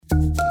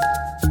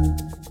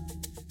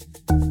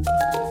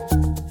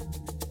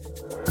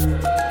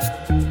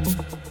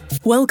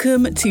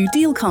Welcome to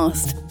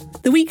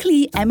Dealcast, the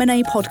weekly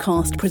M&A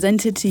podcast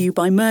presented to you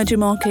by Merger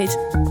Market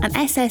and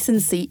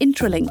SS&C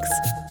Intralinks.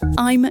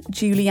 I'm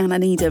Juliana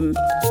Needham.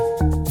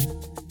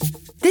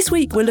 This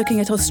week we're looking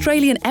at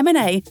Australian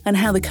M&A and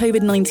how the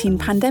COVID-19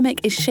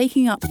 pandemic is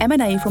shaking up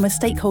M&A from a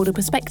stakeholder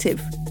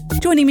perspective.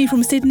 Joining me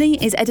from Sydney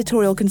is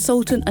editorial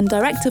consultant and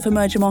director for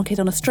Merger Market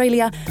on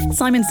Australia,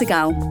 Simon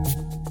Segal.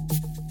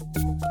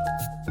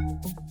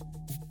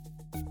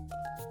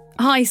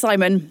 Hi,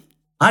 Simon.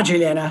 Hi,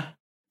 Juliana.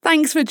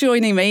 Thanks for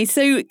joining me.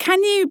 So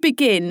can you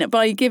begin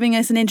by giving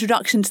us an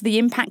introduction to the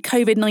impact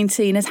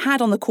COVID-19 has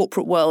had on the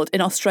corporate world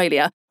in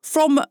Australia?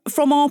 From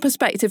our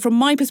perspective, from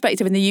my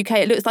perspective in the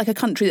UK, it looks like a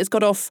country that's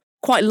got off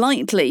quite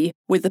lightly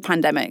with the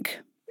pandemic.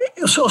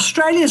 So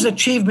Australia's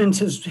achievement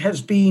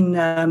has been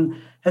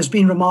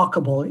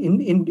remarkable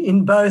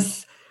in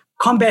both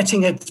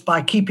combating it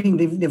by keeping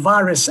the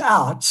virus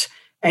out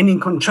and in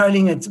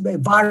controlling it,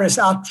 virus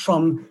out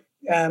from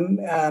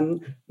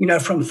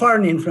from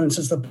foreign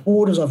influences. The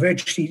borders are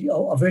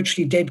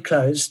virtually dead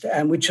closed,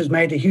 which has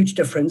made a huge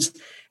difference.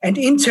 And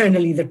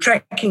internally, the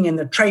tracking and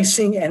the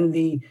tracing and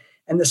the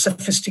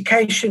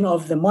sophistication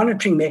of the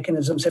monitoring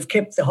mechanisms have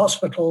kept the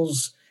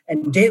hospitals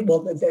they've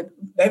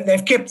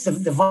kept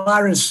the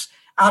virus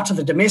out of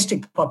the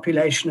domestic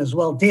population as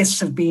well. Deaths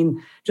have been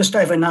just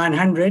over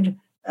 900,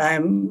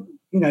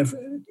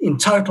 in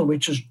total,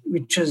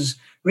 which is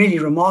really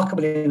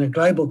remarkable in a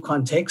global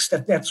context.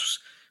 That's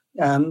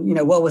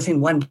well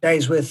within 1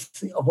 day's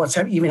worth of what's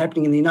even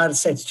happening in the United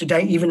States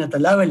today, even at the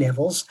lower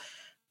levels.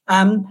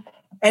 And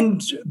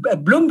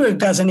Bloomberg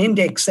does an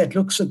index that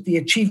looks at the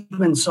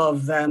achievements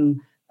of the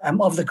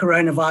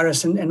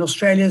coronavirus, and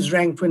Australia's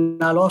ranked,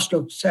 when I last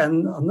looked, I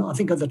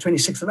think on the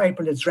 26th of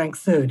April, it's ranked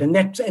third. And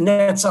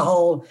that's a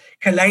whole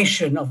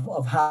collation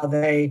of how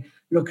they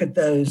look at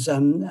those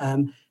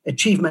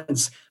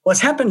achievements. What's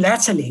happened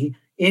latterly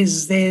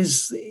is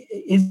there's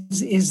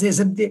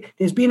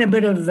been a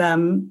bit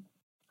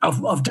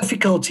of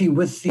difficulty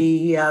with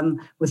the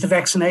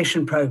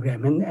vaccination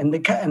program, and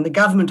the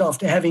government,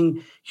 after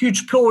having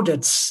huge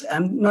plaudits,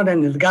 not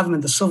only the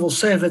government, the civil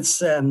servants,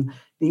 the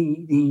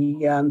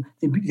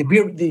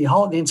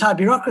entire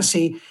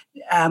bureaucracy.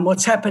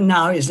 What's happened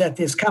now is that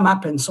there's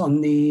comeuppance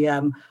on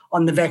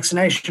the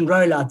vaccination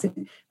rollout.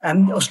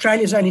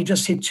 Australia's only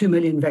just hit 2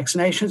 million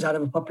vaccinations out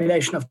of a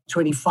population of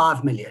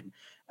 25 million.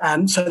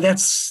 So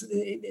that's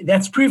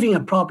proving a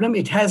problem.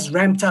 It has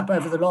ramped up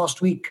over the last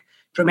week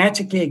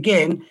dramatically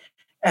again,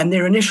 and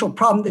their initial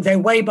problem, they're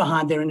way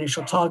behind their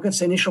initial targets.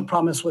 The initial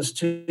promise was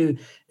to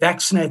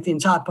vaccinate the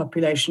entire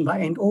population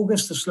by end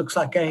August. This looks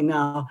like going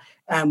now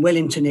well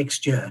into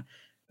next year.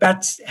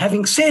 But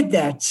having said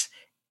that,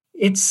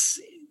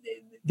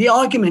 the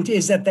argument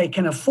is that they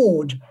can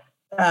afford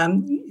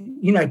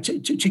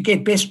to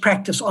get best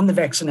practice on the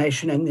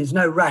vaccination, and there's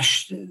no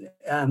rush.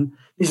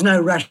 There's no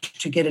rush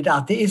to get it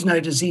out. There is no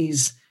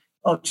disease.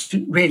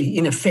 Really,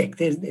 in effect,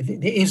 there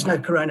is no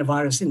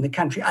coronavirus in the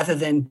country other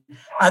than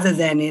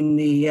in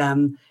the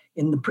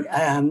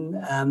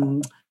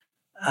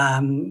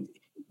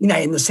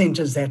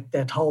centres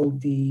that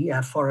hold the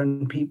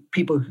foreign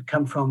people who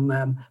come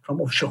from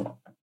offshore.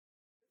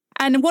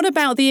 And what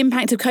about the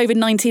impact of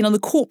COVID-19 on the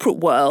corporate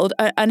world,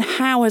 and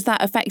how has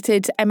that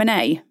affected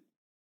M&A?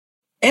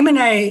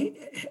 M&A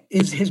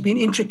has been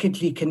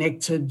intricately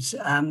connected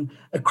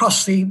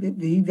across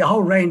the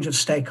whole range of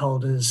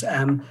stakeholders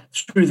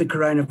through the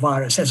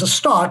coronavirus. As a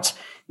start,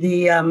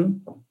 the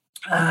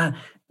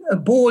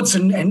boards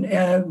and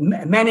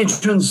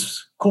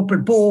managements,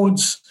 corporate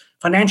boards,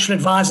 financial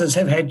advisors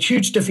have had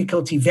huge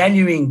difficulty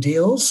valuing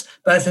deals,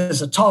 both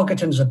as a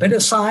target and as a bidder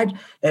side.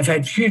 They've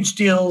had huge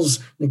deals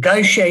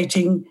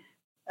negotiating,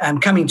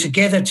 coming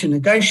together to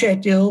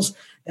negotiate deals.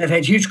 They've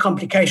had huge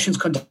complications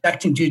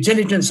conducting due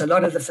diligence. A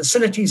lot of the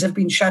facilities have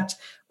been shut,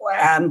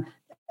 and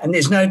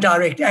there's no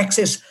direct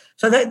access.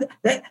 So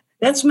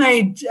that's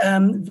made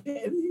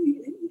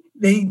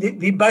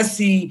both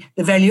the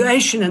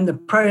valuation and the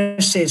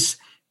process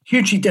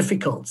hugely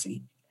difficult.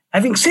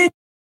 Having said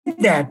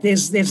that,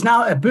 there's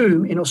now a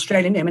boom in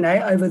Australian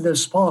M&A over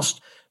this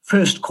past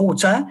first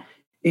quarter.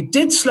 It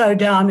did slow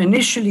down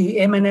initially.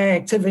 M&A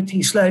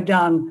activity slowed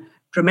down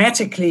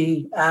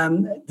dramatically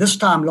this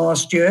time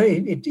last year.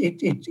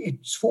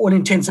 It's for all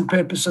intents and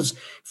purposes,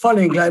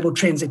 following global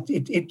trends,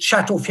 it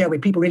shut off here where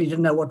people really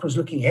didn't know what was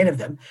looking ahead of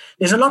them.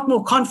 There's a lot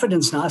more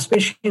confidence now,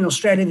 especially in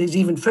Australia. There's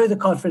even further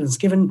confidence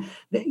given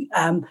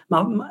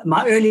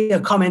my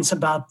earlier comments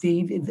about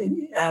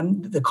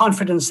the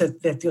confidence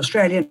that the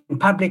Australian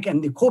public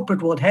and the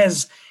corporate world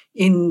has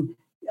in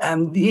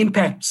the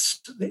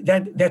impacts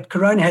that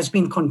Corona has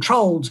been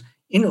controlled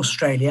in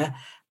Australia.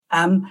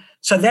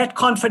 So that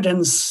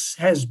confidence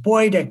has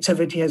buoyed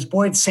activity, has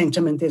buoyed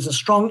sentiment. There's a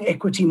strong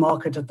equity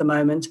market at the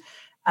moment,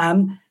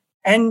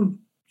 and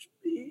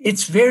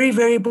it's very,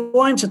 very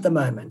buoyant at the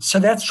moment. So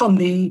that's from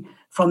the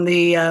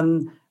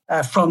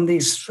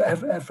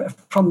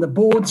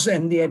boards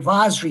and the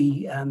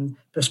advisory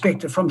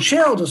perspective. From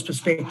shareholders'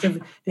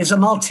 perspective, there's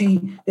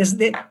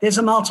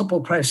a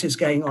multiple process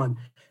going on.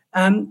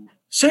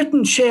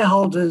 Certain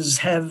shareholders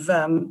have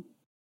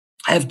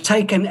have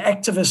taken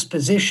activist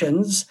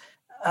positions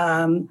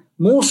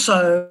more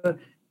so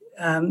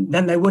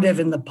than they would have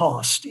in the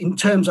past, in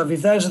terms of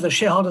if those are the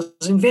shareholders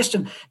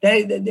invested,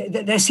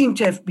 they seem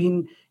to have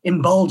been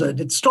emboldened.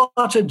 It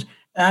started,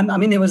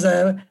 there was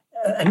a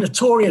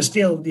notorious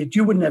deal that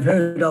you wouldn't have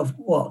heard of.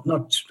 Well,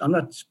 I'm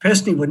not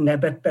personally wouldn't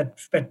have,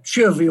 but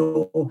few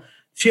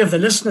of the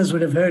listeners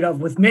would have heard of,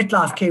 with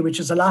MetLife Care, which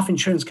is a life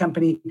insurance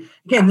company.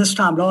 Again, this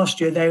time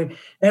last year, they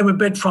were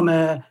bid from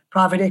a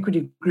private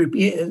equity group,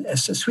 a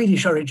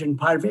Swedish origin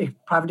private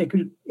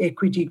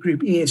equity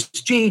group,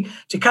 ESG.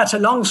 To cut a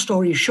long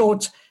story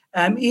short,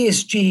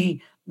 ESG,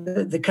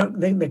 the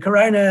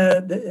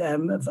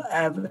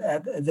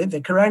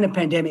corona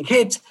pandemic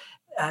hit,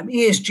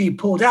 ESG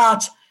pulled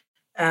out,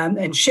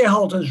 and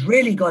shareholders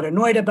really got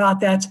annoyed about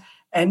that.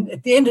 And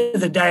at the end of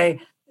the day,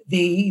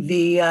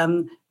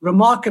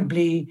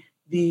 remarkably,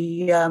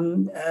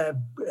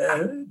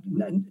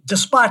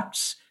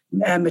 despite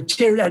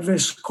material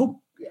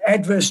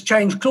adverse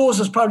change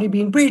clauses probably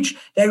being breached,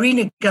 they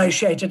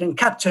renegotiated and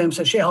cut terms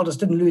so shareholders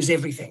didn't lose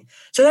everything.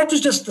 So that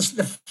was just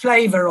the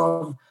flavor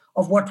of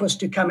what was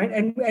to come.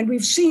 And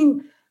we've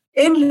seen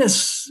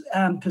endless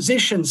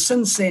positions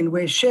since then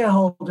where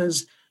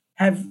shareholders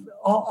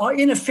are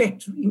in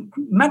effect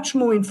much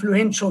more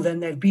influential than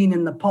they've been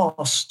in the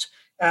past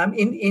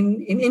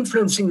in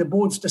influencing the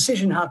board's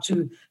decision how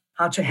to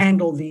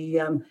handle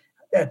the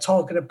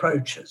target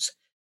approaches.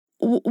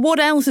 What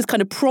else has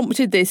kind of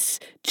prompted this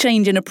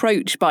change in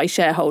approach by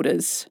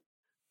shareholders?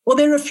 Well,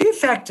 there are a few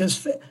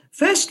factors.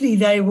 Firstly,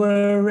 they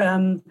were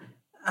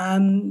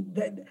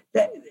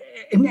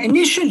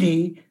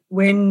initially,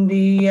 when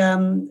the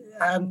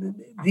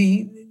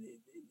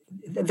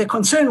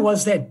concern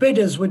was that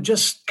bidders would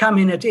just come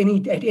in at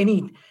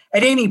any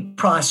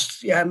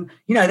price.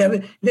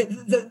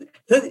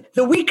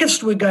 The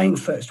weakest were going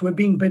first, were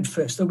being bid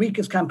first, the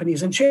weakest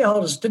companies, and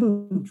shareholders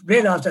didn't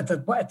realize that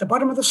at the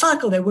bottom of the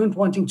cycle, they weren't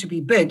wanting to be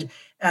bid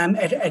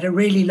at a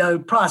really low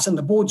price, and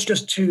the boards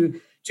just to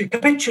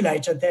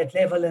capitulate at that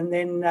level and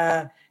then,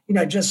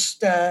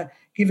 just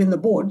give in the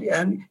board,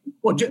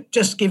 or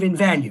just give in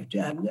value,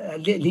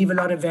 leave a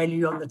lot of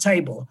value on the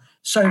table.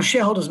 So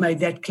shareholders made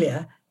that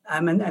clear.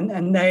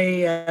 And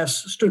they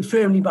stood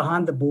firmly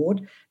behind the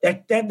board.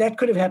 That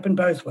could have happened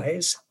both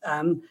ways.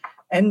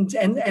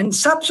 And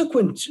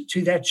subsequent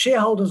to that,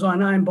 shareholders are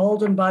now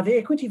emboldened by the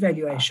equity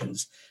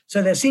valuations.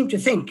 So they seem to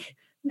think,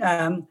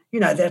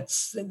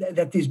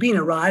 that there's been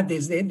a ride.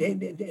 There's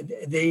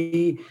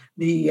the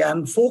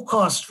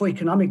forecast for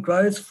economic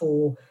growth,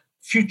 for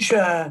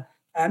future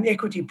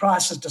equity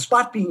prices,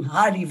 despite being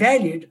highly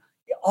valued,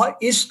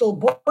 is still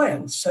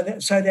buoyant. So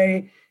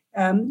they.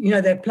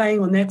 They're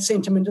playing on that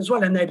sentiment as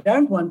well, and they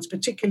don't want,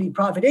 particularly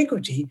private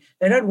equity,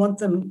 they don't want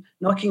them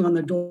knocking on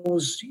the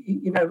doors,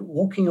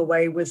 walking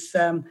away with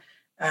a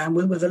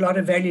lot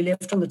of value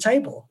left on the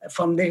table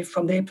from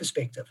their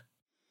perspective.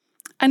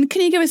 And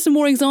can you give us some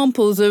more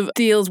examples of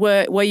deals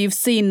where you've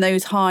seen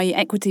those high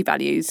equity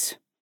values?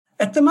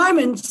 At the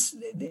moment,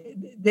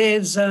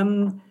 there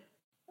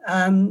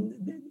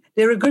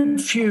are a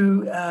good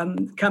few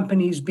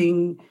companies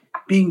being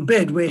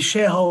bid where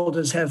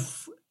shareholders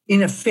have,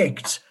 in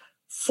effect,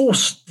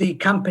 forced the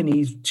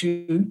companies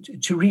to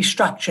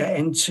restructure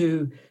and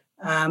to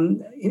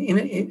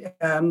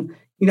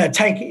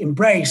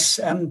embrace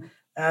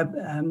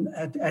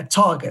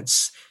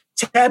targets.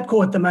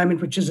 Tabcorp at the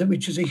moment, which is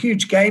a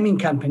huge gaming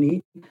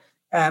company,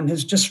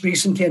 has just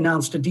recently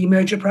announced a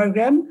demerger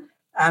program,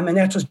 and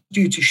that was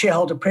due to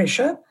shareholder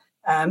pressure,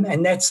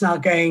 and that's now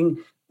going.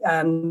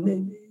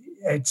 They've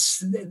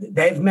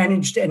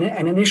managed, and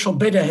an initial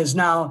bidder has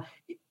now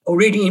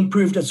already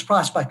improved its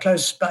price by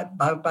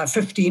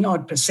 15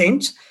 odd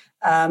 %.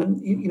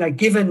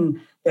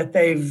 Given that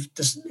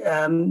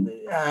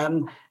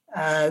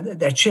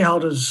that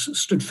shareholders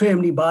stood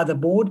firmly by the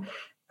board.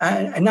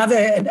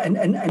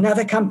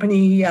 Another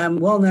company,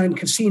 well-known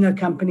casino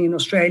company in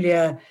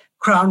Australia,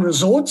 Crown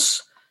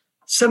Resorts.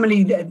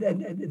 Similarly,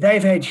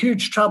 they've had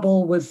huge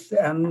trouble with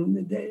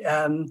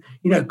in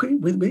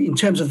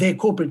terms of their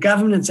corporate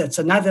governance. That's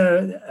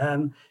another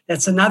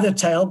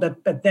tale.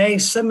 But they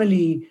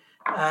similarly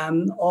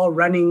are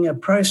running a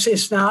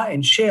process now,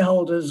 and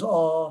shareholders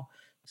are,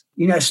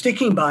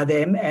 sticking by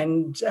them,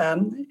 and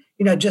and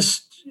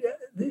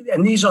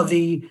these are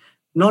the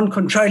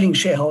non-controlling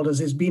shareholders.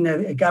 There's been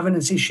a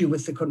governance issue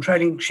with the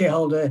controlling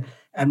shareholder,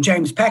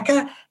 James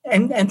Packer,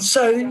 and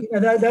so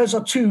those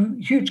are two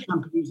huge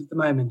companies at the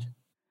moment.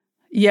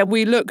 Yeah,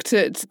 we looked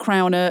at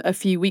Crown a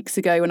few weeks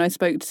ago when I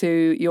spoke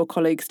to your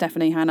colleague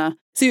Stephanie Hanna.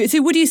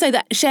 So would you say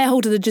that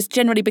shareholders are just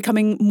generally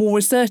becoming more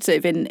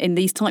assertive in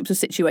these types of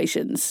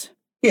situations?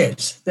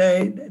 Yes,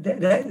 they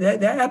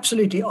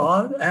absolutely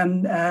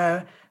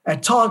are.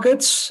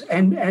 Targets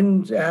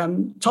and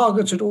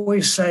targets would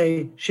always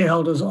say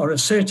shareholders are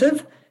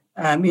assertive.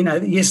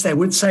 Yes, they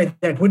would say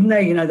that, wouldn't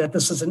they? That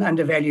this is an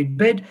undervalued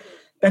bid.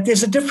 But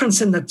there's a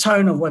difference in the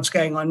tone of what's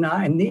going on now,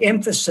 and the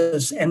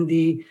emphasis and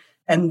the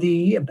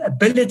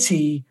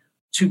ability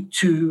to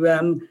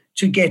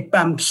get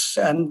bumps,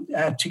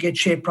 to get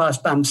share price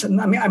bumps. And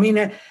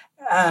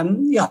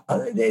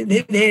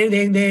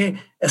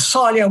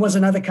Salia was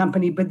another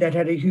company, but that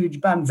had a huge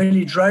bump.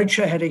 Village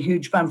Roadshow had a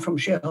huge bump from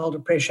shareholder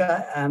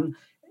pressure.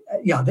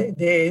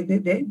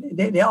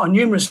 There are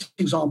numerous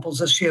examples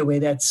this year where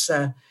that's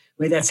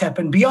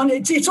happened. Beyond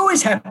it's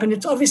always happened.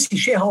 It's obviously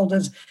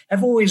shareholders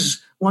have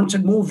always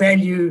wanted more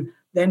value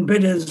than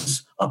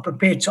bidders are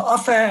prepared to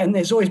offer, and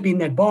there's always been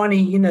that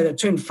Barney, the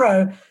to and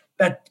fro.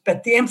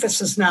 But the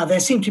emphasis now, they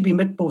seem to be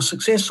much more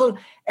successful,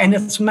 and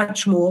it's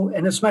much more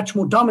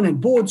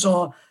dominant. Boards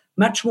are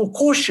much more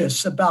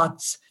cautious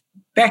about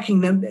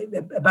backing them,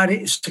 about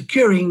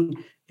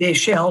securing their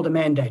shareholder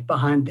mandate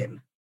behind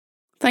them.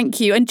 Thank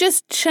you. And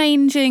just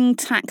changing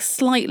tack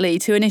slightly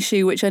to an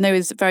issue which I know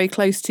is very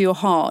close to your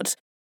heart,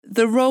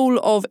 the role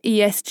of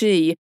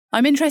ESG.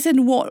 I'm interested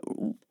in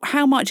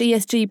how much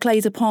ESG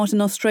plays a part in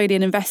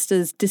Australian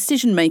investors'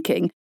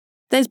 decision-making.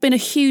 There's been a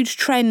huge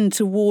trend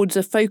towards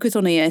a focus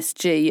on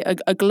ESG,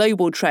 a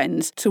global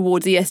trend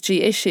towards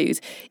ESG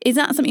issues. Is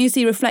that something you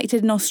see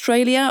reflected in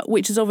Australia,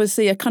 which is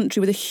obviously a country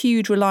with a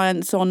huge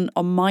reliance on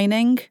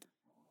mining?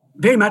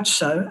 Very much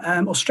so.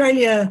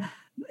 Australia,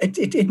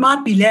 it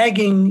might be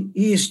lagging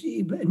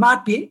ESG, it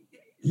might be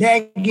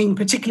lagging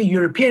particularly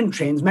European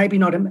trends, maybe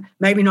not in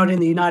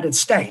the United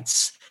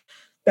States,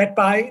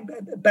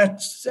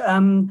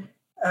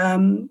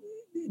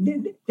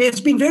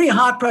 there's been very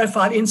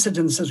high-profile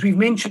incidents, as we've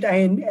mentioned.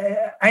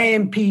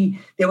 AMP.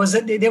 There was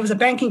a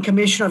banking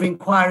commission of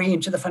inquiry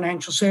into the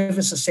financial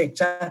services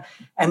sector,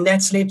 and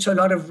that's led to a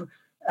lot of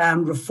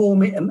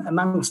reform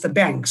amongst the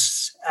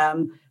banks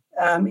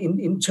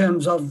in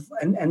terms of,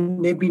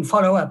 and there've been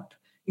follow-up,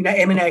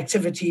 M&A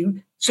activity,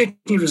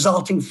 certainly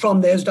resulting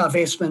from those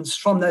divestments,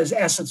 from those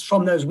assets,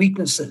 from those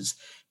weaknesses.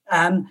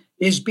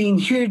 There's been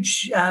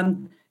huge.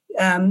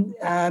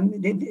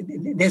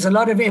 There's a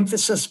lot of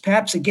emphasis,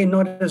 perhaps again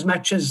not as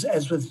much as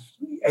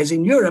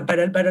in Europe, but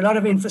a lot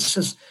of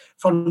emphasis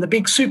from the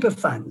big super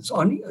funds,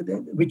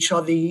 which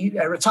are the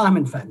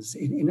retirement funds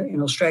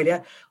in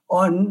Australia,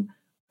 on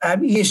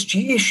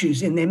ESG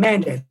issues in their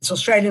mandates.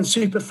 Australian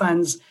super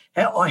funds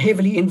are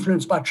heavily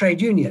influenced by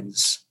trade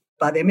unions,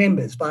 by their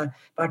members, by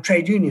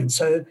trade unions.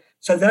 So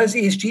those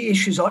ESG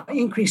issues are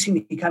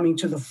increasingly coming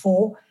to the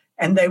fore,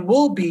 and they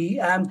will be,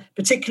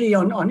 particularly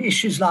on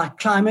issues like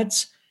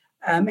climate.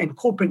 And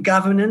corporate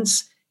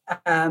governance,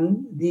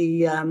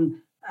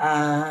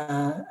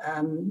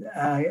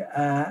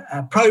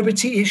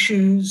 probity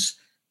issues,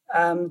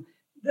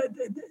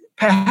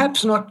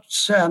 perhaps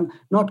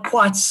not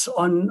quite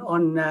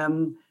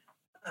on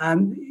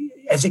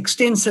as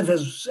extensive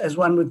as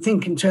one would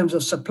think in terms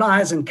of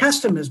suppliers and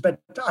customers, but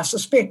I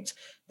suspect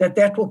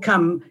that will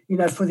come,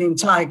 for the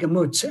entire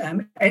gamut,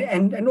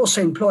 and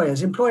also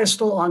employers. Employers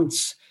still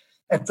aren't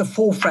at the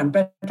forefront,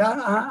 but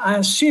I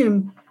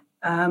assume.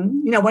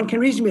 One can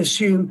reasonably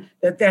assume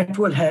that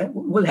will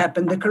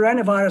happen. The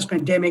coronavirus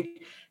pandemic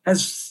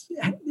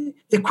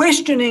the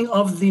questioning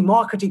of the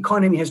market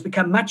economy has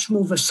become much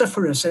more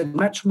vociferous and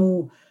much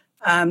more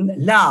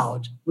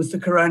loud with the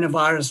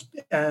coronavirus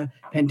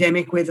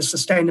pandemic, where the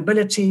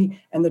sustainability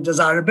and the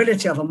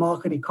desirability of a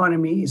market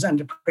economy is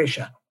under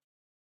pressure.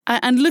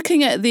 And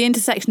looking at the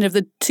intersection of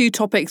the two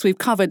topics we've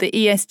covered, the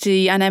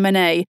ESG and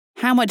M&A,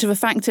 how much of a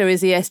factor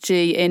is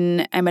ESG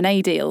in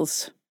M&A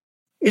deals?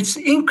 It's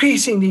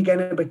increasingly going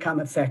to become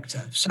a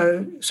factor.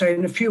 So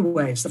in a few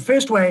ways. The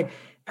first way,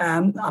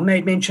 I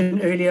made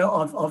mention earlier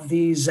of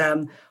these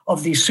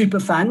super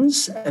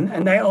funds,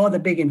 and they are the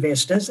big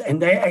investors,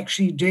 and they're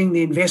actually doing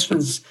the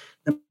investments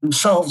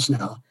themselves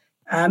now.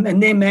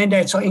 And their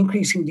mandates are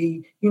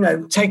increasingly,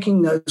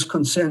 taking those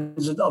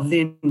concerns of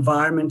the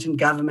environment and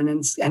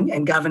governance, and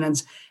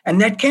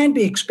that can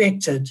be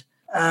expected,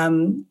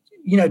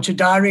 to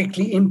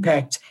directly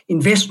impact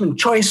investment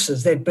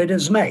choices that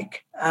bidders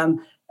make.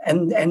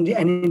 And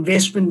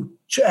investment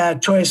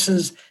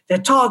choices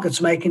that targets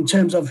make in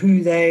terms of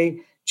who they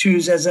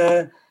choose as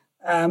a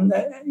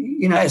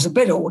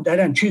bidder, or they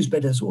don't choose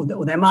bidders, or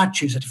they might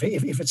choose it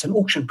if it's an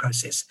auction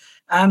process.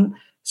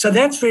 So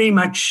that's very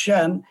much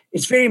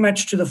it's very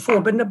much to the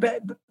fore.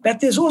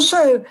 But there's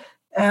also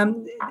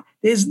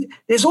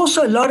there's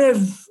also a lot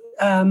of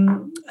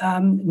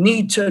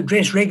need to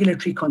address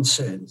regulatory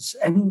concerns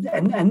and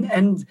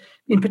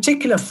in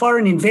particular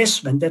foreign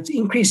investment that's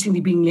increasingly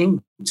being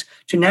linked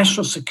to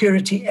national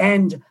security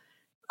and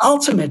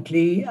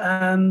ultimately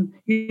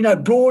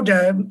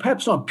broader,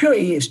 perhaps not pure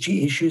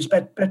ESG issues,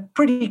 but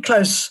pretty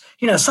close.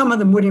 Some of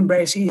them would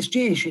embrace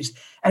ESG issues,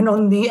 and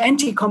on the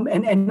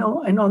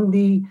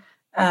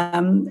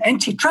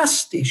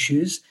antitrust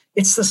issues,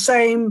 it's the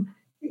same.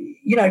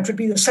 It would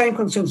be the same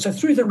concern. So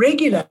through the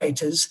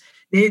regulators,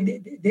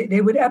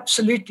 there would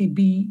absolutely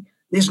be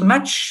there's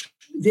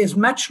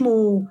much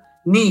more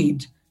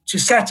need to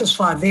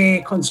satisfy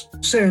their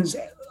concerns,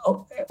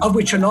 of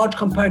which a large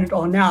component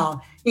are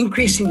now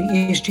increasingly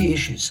ESG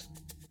issues.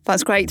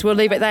 That's great. We'll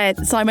leave it there.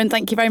 Simon,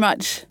 thank you very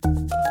much.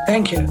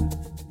 Thank you.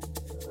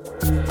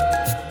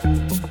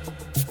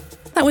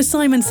 That was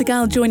Simon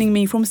Segal joining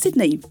me from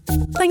Sydney.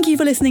 Thank you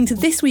for listening to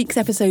this week's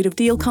episode of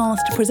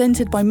Dealcast,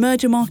 presented by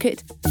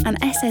Mergermarket and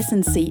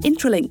SS&C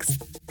Intralinks.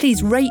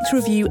 Please rate,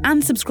 review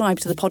and subscribe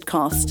to the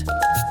podcast.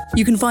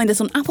 You can find us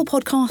on Apple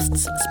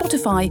Podcasts,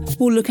 Spotify,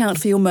 or look out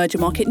for your Merger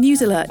Market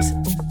news alert.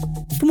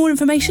 For more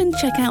information,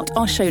 check out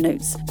our show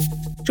notes.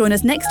 Join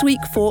us next week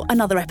for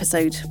another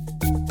episode.